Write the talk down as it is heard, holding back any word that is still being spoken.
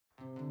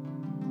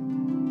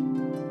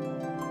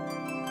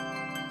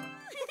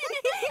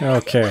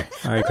Okay,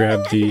 I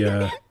grabbed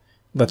the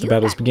Let the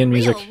Battles Begin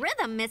music Real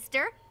rhythm,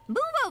 mister. Move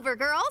over,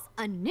 girls.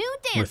 A new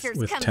dancer's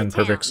with come 10 to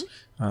town. perfects.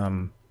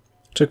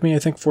 Took me, I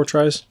think, 4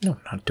 tries. No,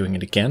 I'm not doing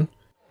it again.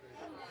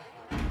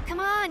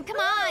 Come on, come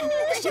on.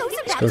 The show's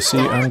about Go to see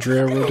start.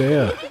 Andrea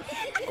Rodea.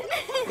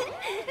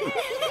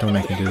 Don't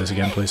make me do this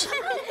again, please.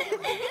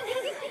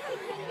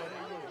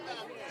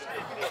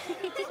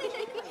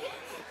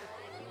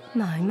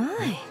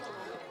 My.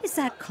 Is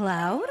that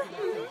Cloud?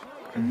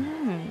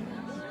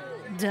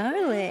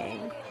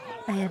 Darling,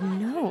 I had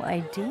no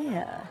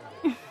idea.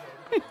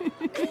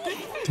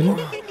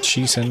 Didn't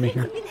she send me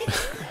here?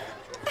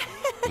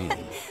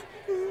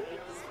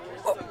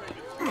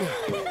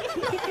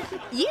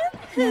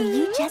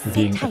 You just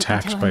Being sit tight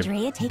attacked until by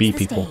Andrea takes bee the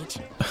people.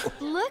 stage.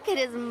 Look at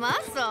his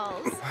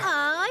muscles.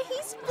 Aw,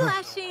 he's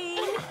blushing.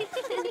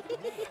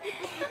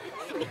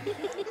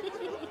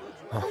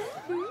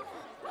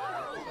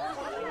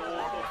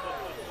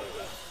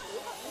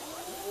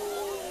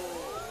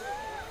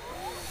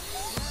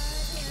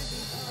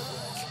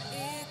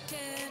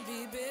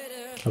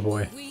 Oh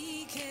boy.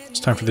 It's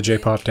time for the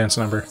J-pop dance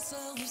number.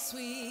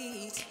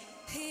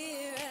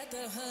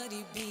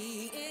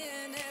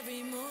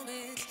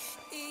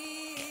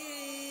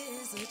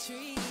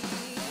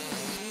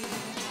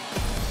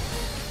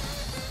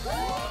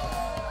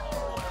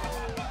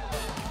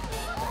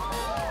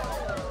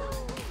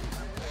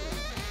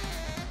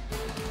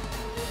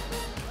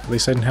 At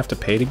least I didn't have to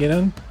pay to get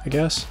in, I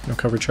guess. No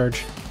cover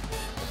charge.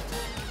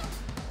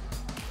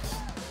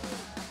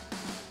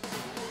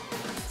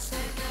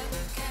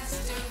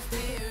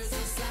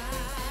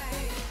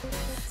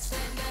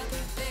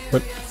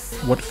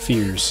 What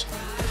fears?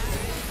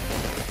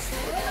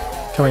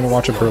 Coming to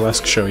watch a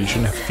burlesque show, you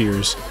shouldn't have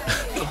fears.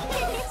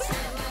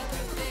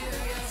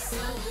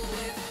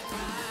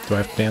 Do I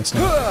have to dance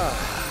now?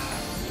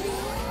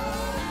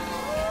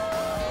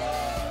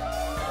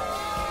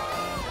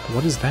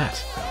 What is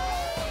that?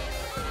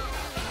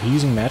 Are you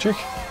using magic?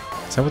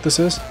 Is that what this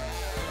is?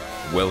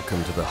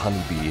 Welcome to the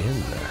Honeybee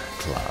Inn,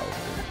 Cloud.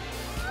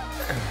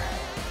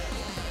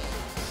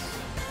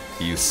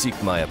 You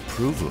seek my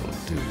approval,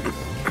 do you?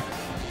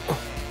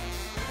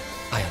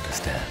 I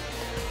understand.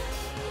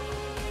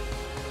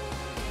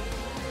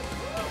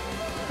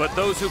 But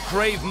those who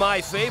crave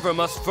my favor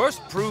must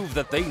first prove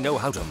that they know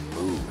how to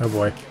move. Oh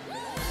boy.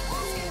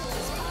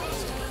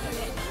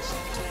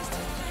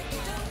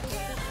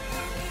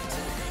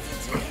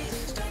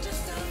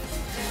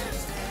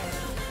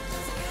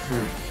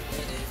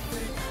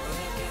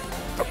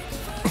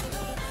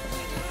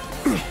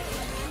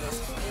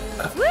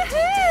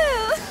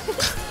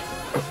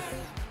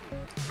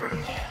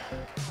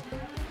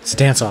 It's a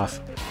dance off.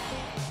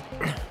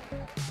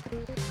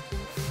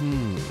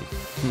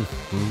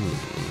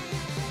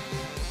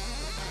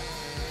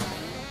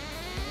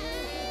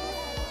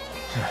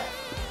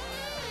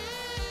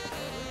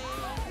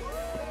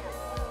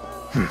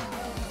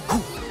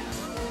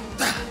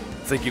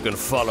 Think you can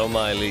follow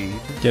my lead?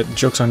 Yeah,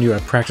 joke's on you,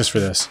 I've practiced for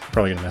this.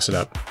 Probably gonna mess it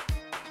up.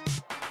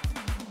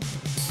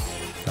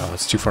 Oh,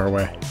 it's too far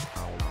away.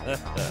 You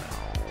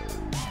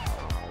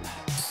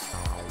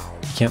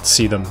can't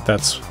see them,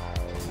 that's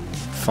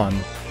fun.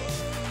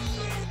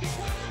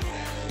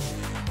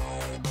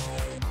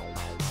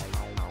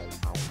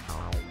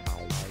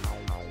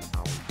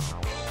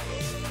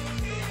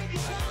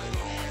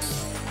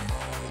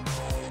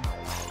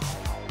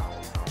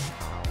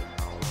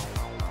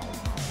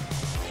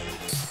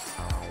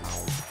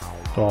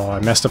 Oh, I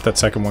messed up that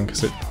second one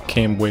because it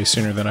came way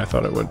sooner than I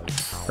thought it would.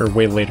 Or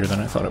way later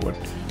than I thought it would.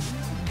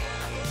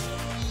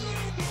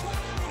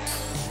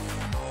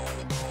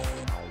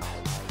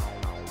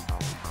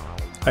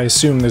 I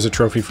assume there's a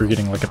trophy for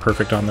getting like a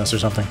perfect on this or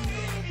something.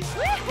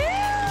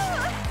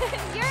 Woohoo!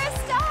 You're a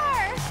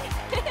star!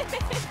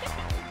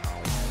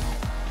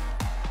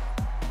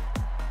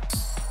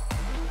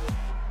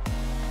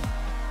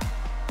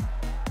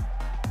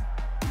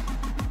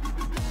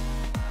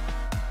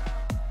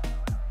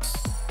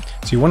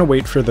 So you want to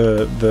wait for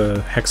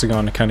the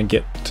hexagon to kind of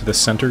get to the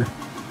center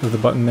of the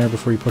button there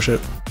before you push it,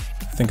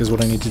 I think is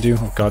what I need to do.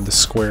 Oh god, this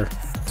square.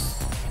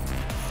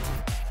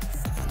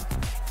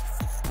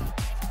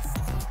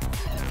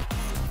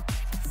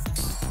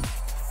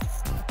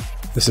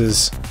 This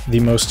is the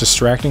most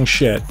distracting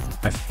shit.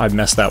 I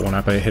messed that one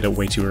up. I hit it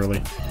way too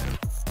early.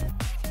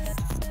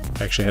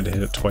 I actually had to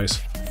hit it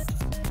twice.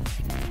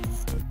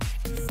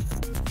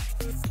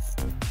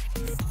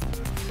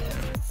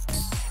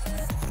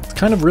 It's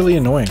kind of really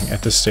annoying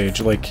at this stage.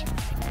 Like,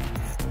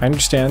 I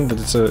understand that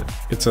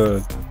it's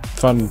a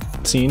fun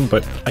scene,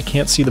 but I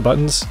can't see the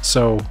buttons,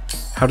 so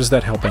how does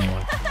that help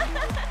anyone?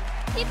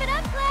 Keep it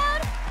up,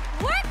 Cloud!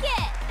 Work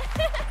it!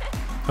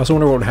 I also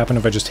wonder what would happen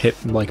if I just hit,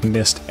 like,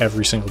 missed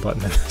every single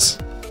button in this.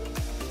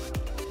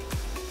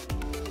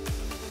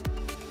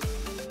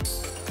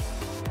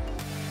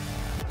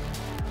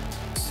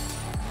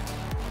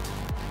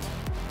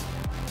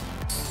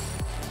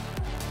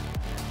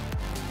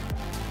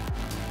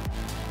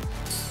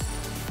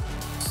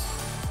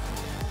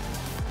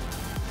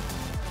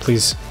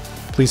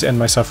 Please end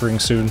my suffering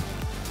soon.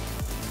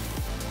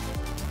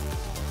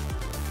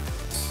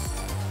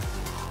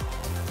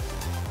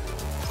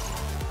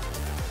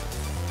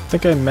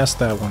 think I messed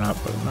that one up,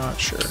 but I'm not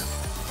sure.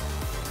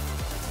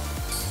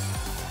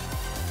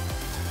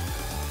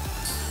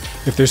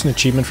 If there's an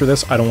achievement for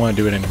this, I don't want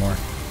to do it anymore.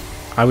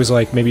 I was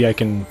like, maybe I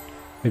can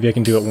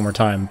do it one more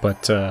time,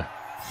 but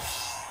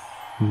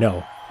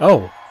no.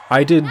 Oh,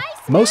 I did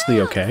mostly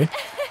okay,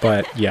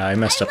 but yeah, I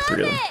messed up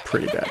 3 of them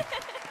pretty bad.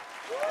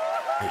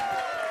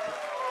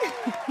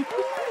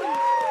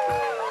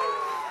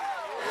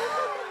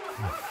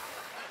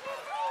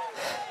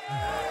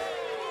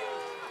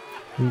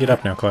 You can get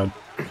up now, Cloud.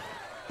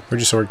 Where'd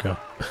your sword go?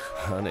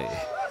 Honey,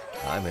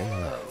 I'm in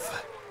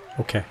love.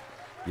 Okay.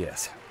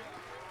 Yes.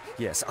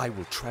 Yes, I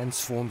will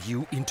transform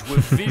you into a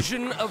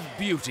vision of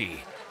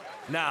beauty.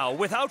 Now,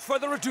 without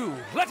further ado,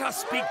 let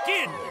us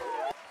begin!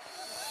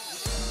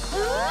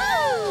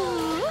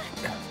 Ooh.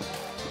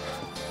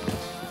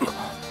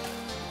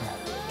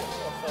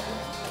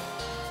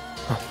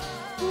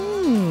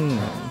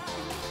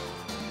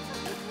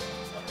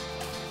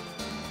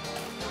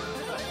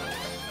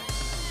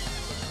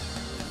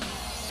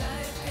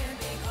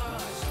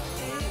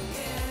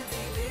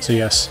 So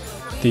yes,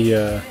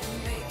 the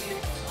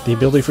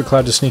ability for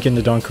Cloud to sneak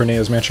into Don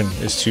Corneo's mansion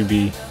is to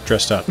be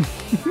dressed up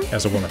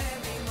as a woman.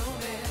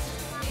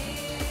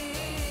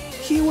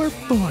 You were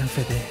born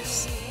for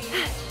this.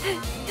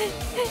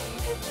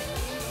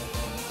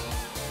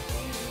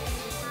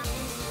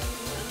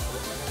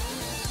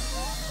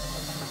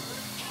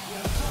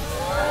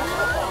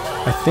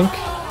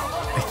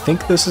 I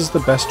think this is the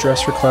best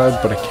dress for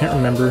Cloud, but I can't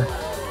remember.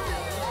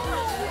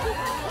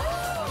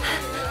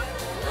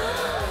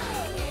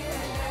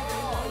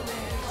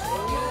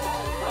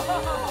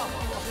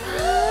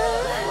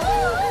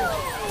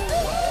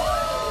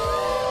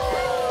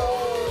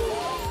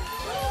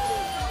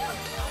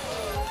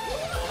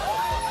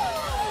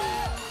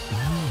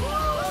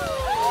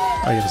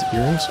 I get his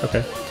earrings?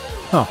 Okay.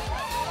 Huh.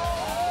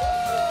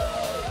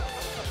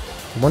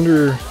 I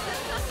wonder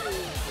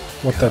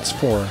what that's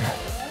for.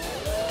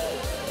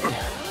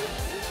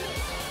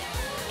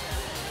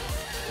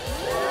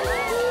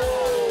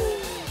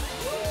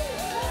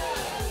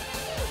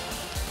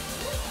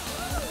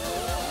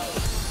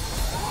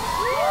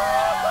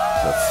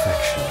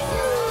 Perfection.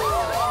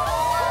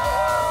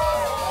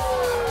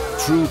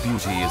 True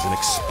beauty is an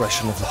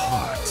expression of the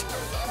heart.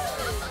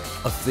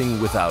 A thing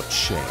without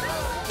shame,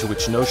 to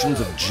which notions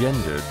of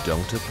gender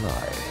don't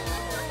apply.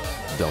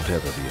 Don't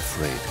ever be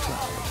afraid,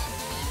 Cloud.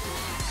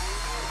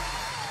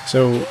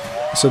 So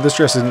this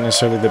dress isn't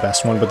necessarily the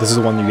best one, but this is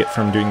the one you get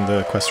from doing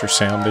the quest for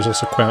Sam. There's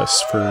also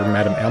quests for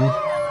Madam M,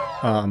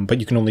 but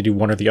you can only do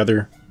one or the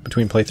other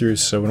between playthroughs,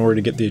 so in order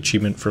to get the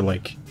achievement for,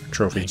 like,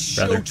 trophy,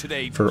 rather,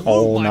 for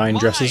all 9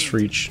 dresses for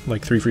each,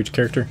 like 3 for each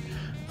character,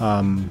 Hey,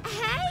 with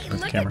the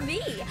look camera. at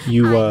me.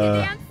 You, I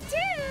can dance too.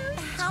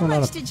 How going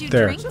on much up did you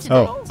there? drink today?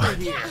 Oh. I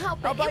can't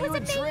help it. It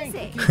was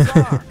amazing.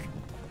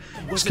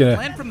 just gonna...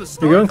 Where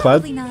you going,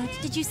 Cloud? Probably not.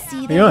 Did you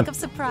see you the going? look of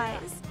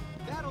surprise?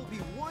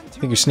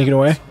 Think you're sneaking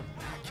away?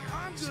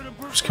 I'm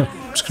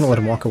just gonna let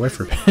him walk away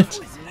for a bit.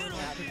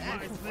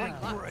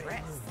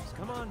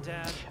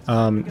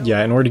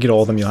 Yeah, in order to get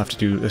all of them, you'll have to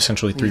do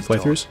essentially 3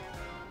 playthroughs.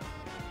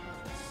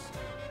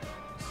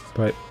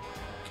 But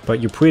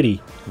you're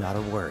pretty. Not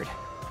a word.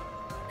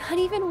 Not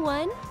even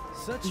one?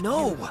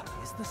 No!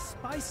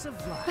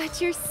 But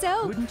you're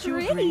so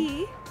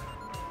pretty.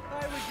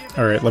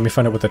 Alright, let me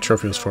find out what that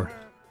trophy was for.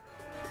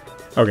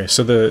 Okay,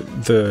 so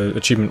the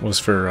achievement was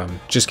for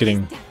just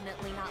getting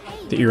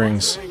the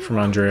earrings from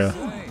Andrea.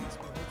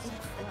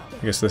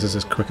 I guess this is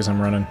as quick as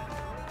I'm running.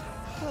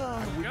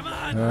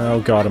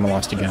 Oh god, I'm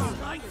lost again.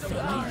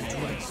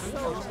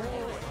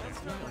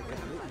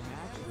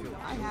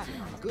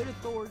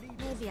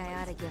 Maybe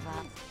I ought to give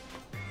up.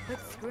 Quit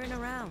screwing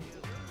around.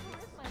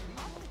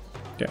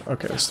 Yeah,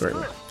 okay, that's the right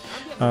way.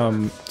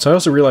 So I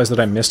also realized that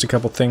I missed a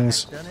couple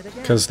things,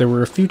 because there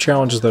were a few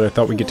challenges that I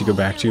thought we'd get to go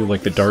back to,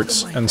 like the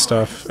darts and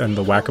stuff, and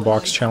the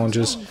whack-a-box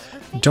challenges.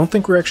 Don't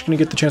think we're actually going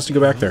to get the chance to go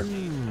back there.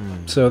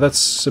 So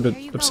that's a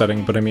bit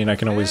upsetting, but I mean, I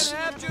can always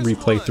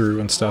replay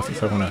through and stuff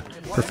if I want to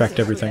perfect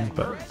everything,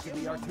 but...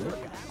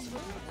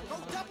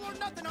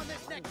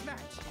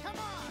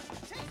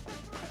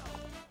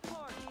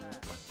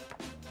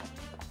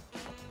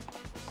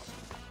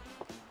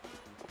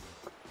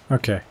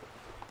 Okay.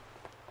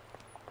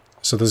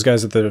 So those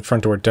guys at the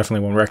front door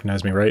definitely won't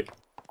recognize me, right?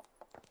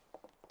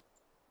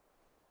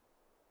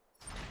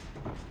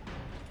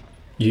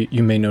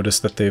 You may notice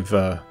that they've,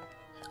 other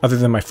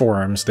than my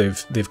forearms,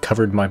 they've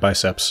covered my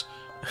biceps.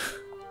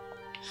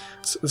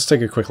 So let's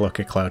take a quick look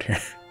at Cloud here.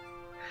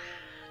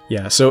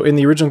 Yeah, so in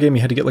the original game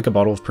you had to get like a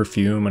bottle of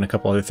perfume and a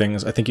couple other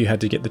things. I think you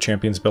had to get the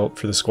champion's belt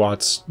for the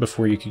squats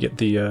before you could get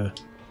the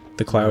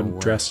Cloud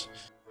dress.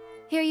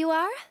 Here you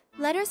are.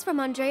 Letters from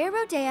Andrea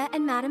Rodea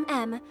and Madam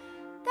M.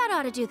 That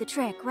ought to do the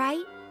trick,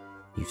 right?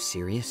 You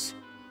serious?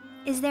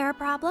 Is there a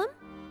problem?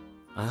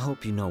 I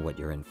hope you know what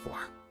you're in for.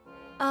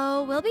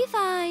 Oh, we'll be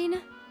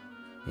fine.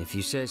 If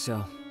you say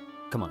so.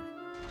 Come on.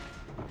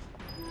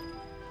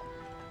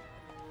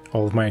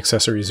 All of my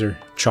accessories are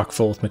chock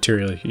full with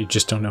material, you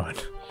just don't know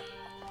it.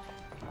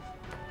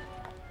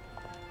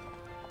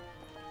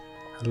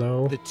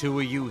 Hello? The two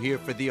of you here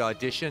for the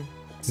audition?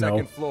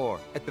 Second floor,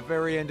 at the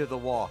very end of the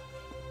wall.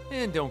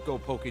 And don't go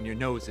poking your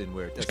nose in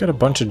where it doesn't Just got a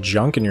bunch of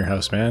junk in your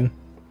house, man.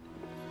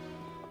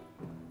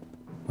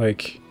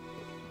 Like,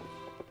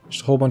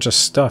 just a whole bunch of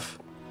stuff.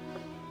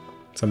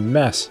 It's a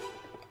mess.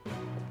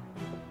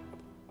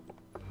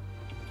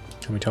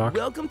 Can we talk?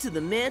 Welcome to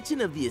the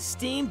mansion of the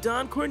esteemed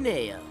Don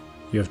Corneo.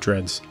 You have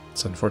dreads.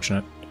 It's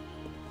unfortunate.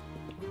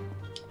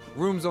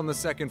 Rooms on the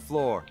second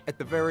floor, at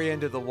the very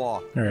end of the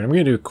wall. Alright, I'm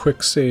gonna do a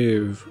quick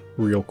save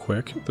real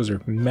quick. Those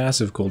are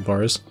massive gold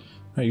bars.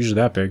 Not usually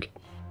that big.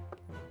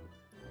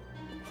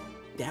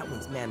 That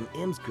one's Madam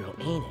M's girl,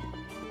 ain't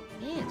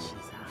it? Man, she's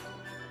hot.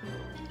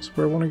 That's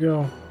where I want to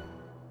go.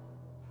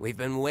 We've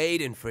been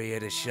waiting for you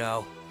to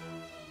show.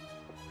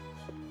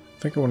 I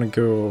think I want to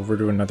go over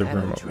to another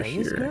Madam room over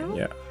Andrea's here. girl?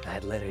 Yeah.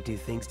 I'd let her do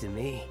things to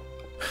me.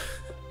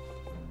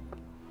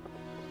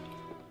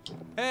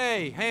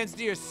 Hey, hands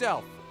to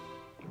yourself.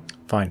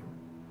 Fine.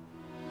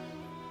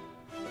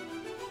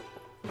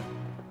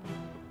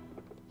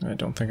 I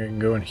don't think I can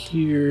go in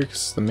here because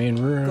it's the main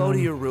room. Go to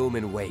your room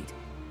and wait.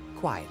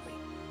 Quietly.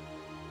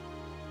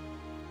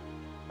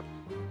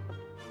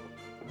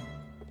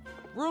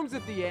 Room's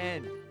at the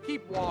end.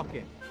 Keep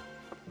walking.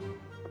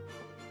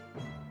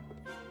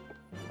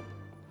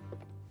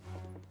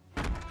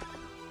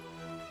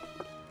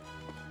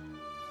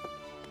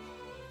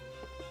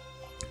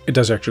 It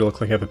does actually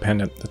look like I have a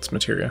pendant that's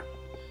materia.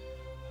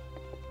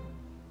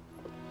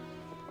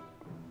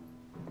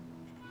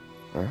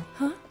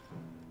 Huh?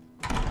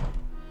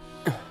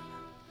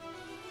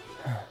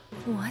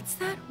 What's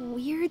that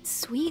weird,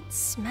 sweet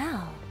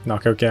smell?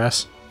 Knockout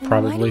gas? And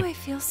Probably. why do I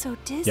feel so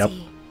dizzy? Yep.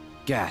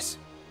 Gas.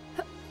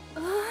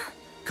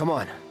 Come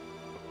on.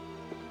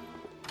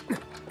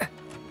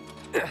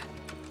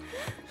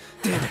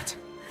 Damn it.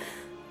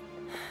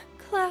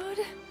 Cloud.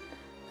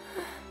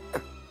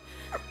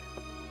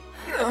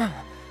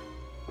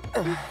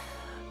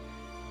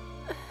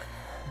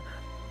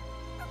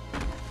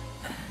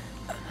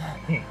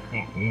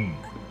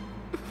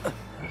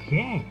 So,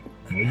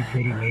 how you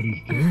pretty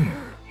ladies doing?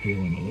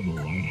 Feeling a little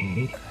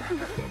lightheaded?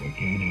 So we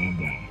can't have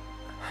that.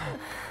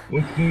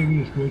 Let's say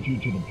we escort you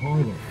to the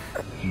parlor,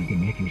 so you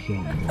can make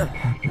yourself more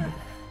comfortable.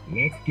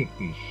 Let's get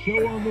this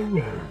show on the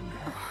road.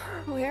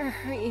 Where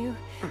are you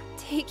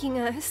taking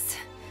us?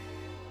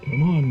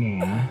 Come on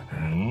now.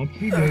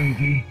 Oopsie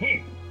daisy.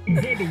 Hey,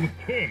 handle with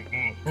care,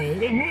 asshole.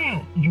 The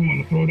hell? You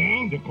want to throw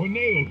down? The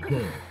Corneo's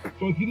girl.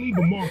 So if you leave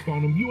a mark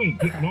on him, you ain't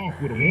getting off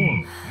with a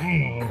one. I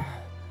know.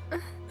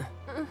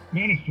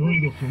 Managed to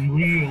wrangle some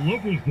real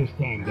lookers this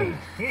time, though. Know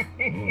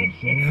what I'm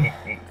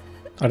saying?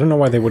 I don't know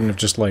why they wouldn't have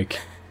just, like,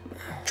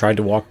 tried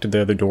to walk to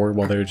the other door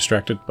while they were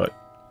distracted, but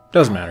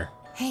doesn't matter.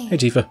 Hey. Hey,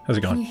 Tifa. How's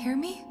it Can going? you hear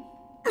me?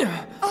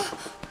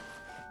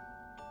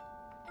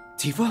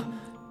 Tifa?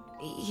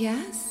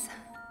 Yes?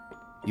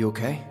 You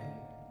okay?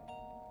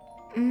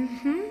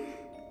 Mm-hmm.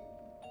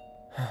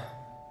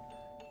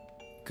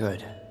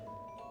 Good.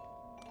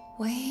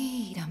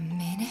 Wait a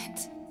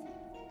minute.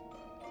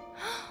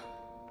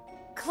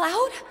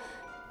 Cloud?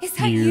 Is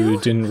that you? You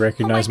didn't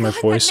recognize Oh my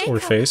God, voice that or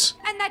makeup face?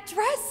 And that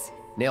dress?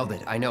 Nailed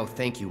it. I know.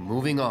 Thank you.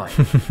 Moving on.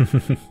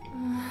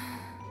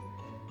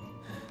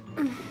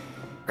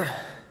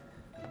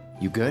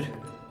 You good?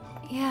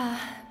 Yeah,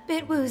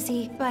 bit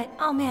woozy, but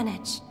I'll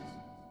manage.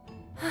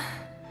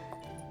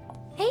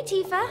 Hey,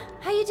 Tifa.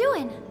 How you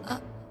doing?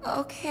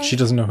 Okay. She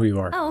doesn't know who you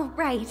are. Oh,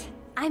 right.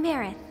 I'm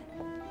Aerith.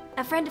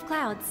 A friend of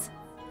Cloud's.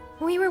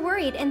 We were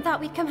worried and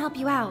thought we'd come help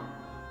you out.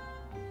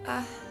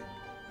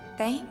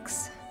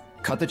 Thanks.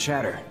 Cut the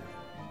chatter.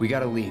 We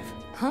gotta leave.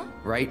 Huh?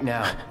 Right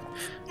now.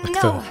 Like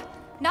No,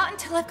 not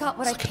until I've got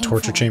what I It's like a came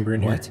torture for. chamber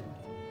in here. What?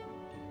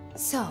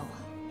 So,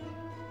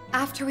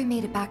 after we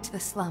made it back to the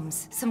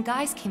slums, some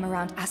guys came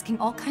around asking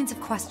all kinds of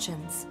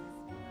questions.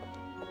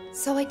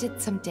 So I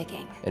did some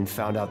digging. And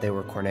found out they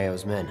were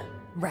Corneo's men.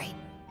 Right.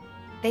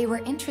 They were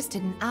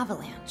interested in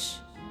Avalanche.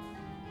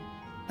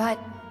 But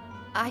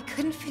I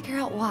couldn't figure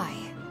out why.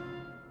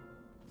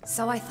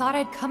 So I thought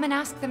I'd come and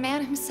ask the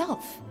man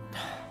himself.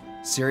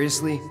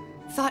 Seriously?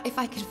 Thought if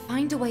I could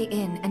find a way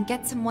in and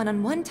get some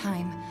one-on-one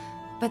time,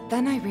 but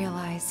then I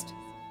realized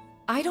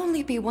I'd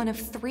only be one of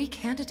 3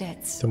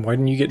 candidates. Then why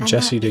didn't you get And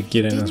Jesse that to if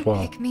get he in as didn't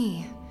well? pick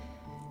me,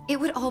 it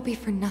would all be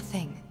for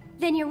nothing.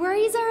 Then your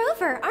worries are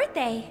over, aren't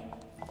they?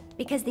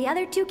 Because the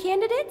other 2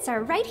 candidates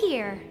are right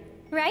here,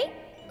 right?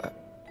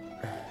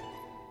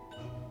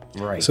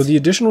 Right. So the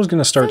audition was going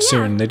to start So,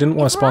 yeah, soon. They didn't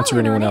want if to we're all sponsor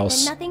in on anyone it, then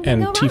else, nothing can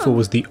and go Tifa wrong.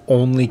 was the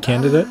only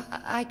candidate.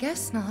 I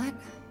guess not.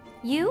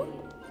 You?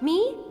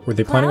 Me? Were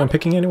they planning on Cloud?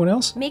 picking anyone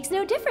else? Makes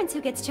no difference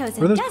who gets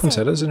chosen, Were those does it?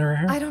 poinsettias in her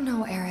hair? I don't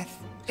know, Aerith.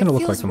 It Kinda look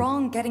feels like them.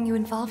 wrong getting you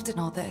involved in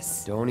all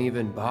this. Don't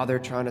even bother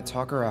trying to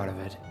talk her out of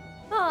it.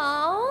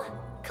 Aw,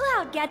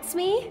 Cloud gets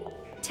me.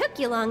 Took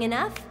you long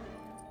enough.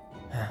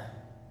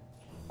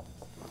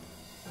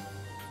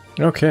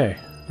 Okay.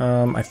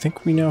 I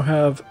think we now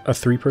have a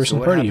 3-person So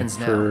what party happens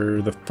now?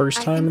 for the first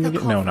I time think in the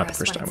they'll game. No, call not for the us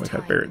first when time. it's We've had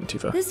time. Barrett and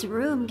Tifa. This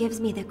room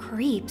gives me the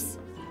creeps.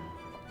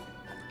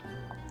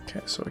 Okay,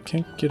 so I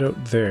can't get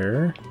out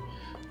there.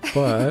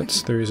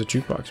 But there is a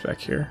jukebox back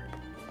here.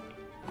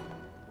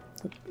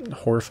 A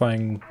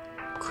horrifying,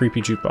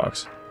 creepy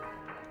jukebox.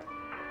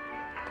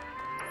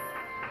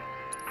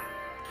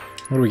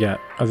 What do we got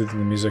other than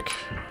the music?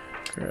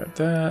 Grab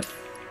that.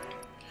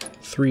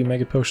 3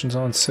 mega potions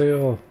on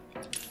sale.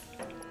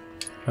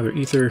 Another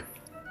ether.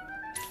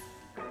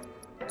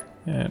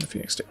 And a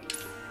phoenix stick.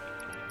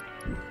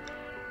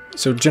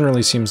 So it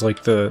generally seems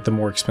like the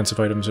more expensive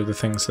items are the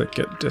things that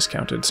get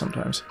discounted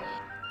sometimes.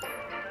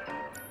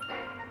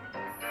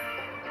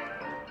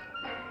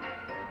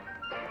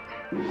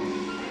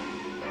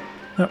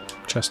 Oh,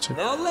 chest too.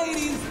 Now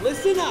ladies,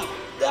 listen up.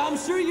 I'm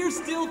sure you're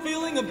still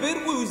feeling a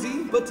bit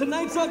woozy, but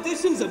tonight's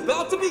audition's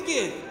about to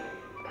begin.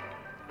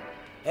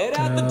 Head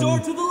out the door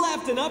to the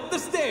left and up the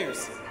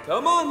stairs.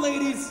 Come on,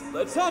 ladies,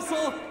 let's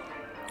hustle.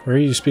 Where are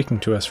you speaking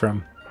to us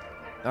from?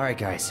 Alright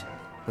guys,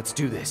 let's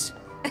do this.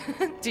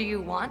 Do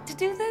you want to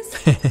do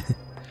this?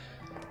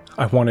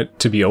 I want it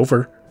to be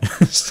over.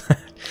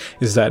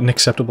 Is that an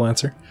acceptable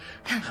answer?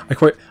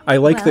 I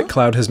like that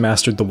Cloud has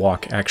mastered the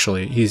walk,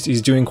 actually.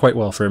 He's doing quite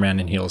well for a man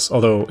in heels,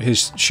 although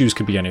his shoes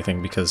could be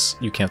anything because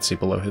you can't see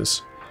below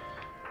his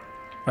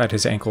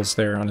ankles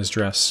there on his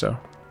dress, so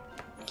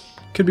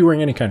could be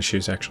wearing any kind of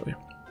shoes, actually.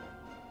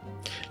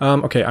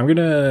 Okay, I'm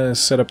gonna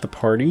set up the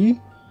party,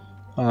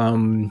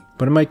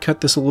 but I might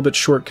cut this a little bit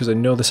short because I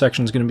know the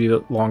section's gonna be a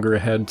bit longer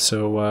ahead,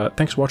 so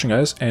thanks for watching,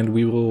 guys, and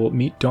we will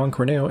meet Don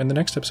Corneo in the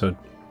next episode.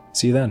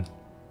 See you then.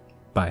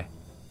 Bye.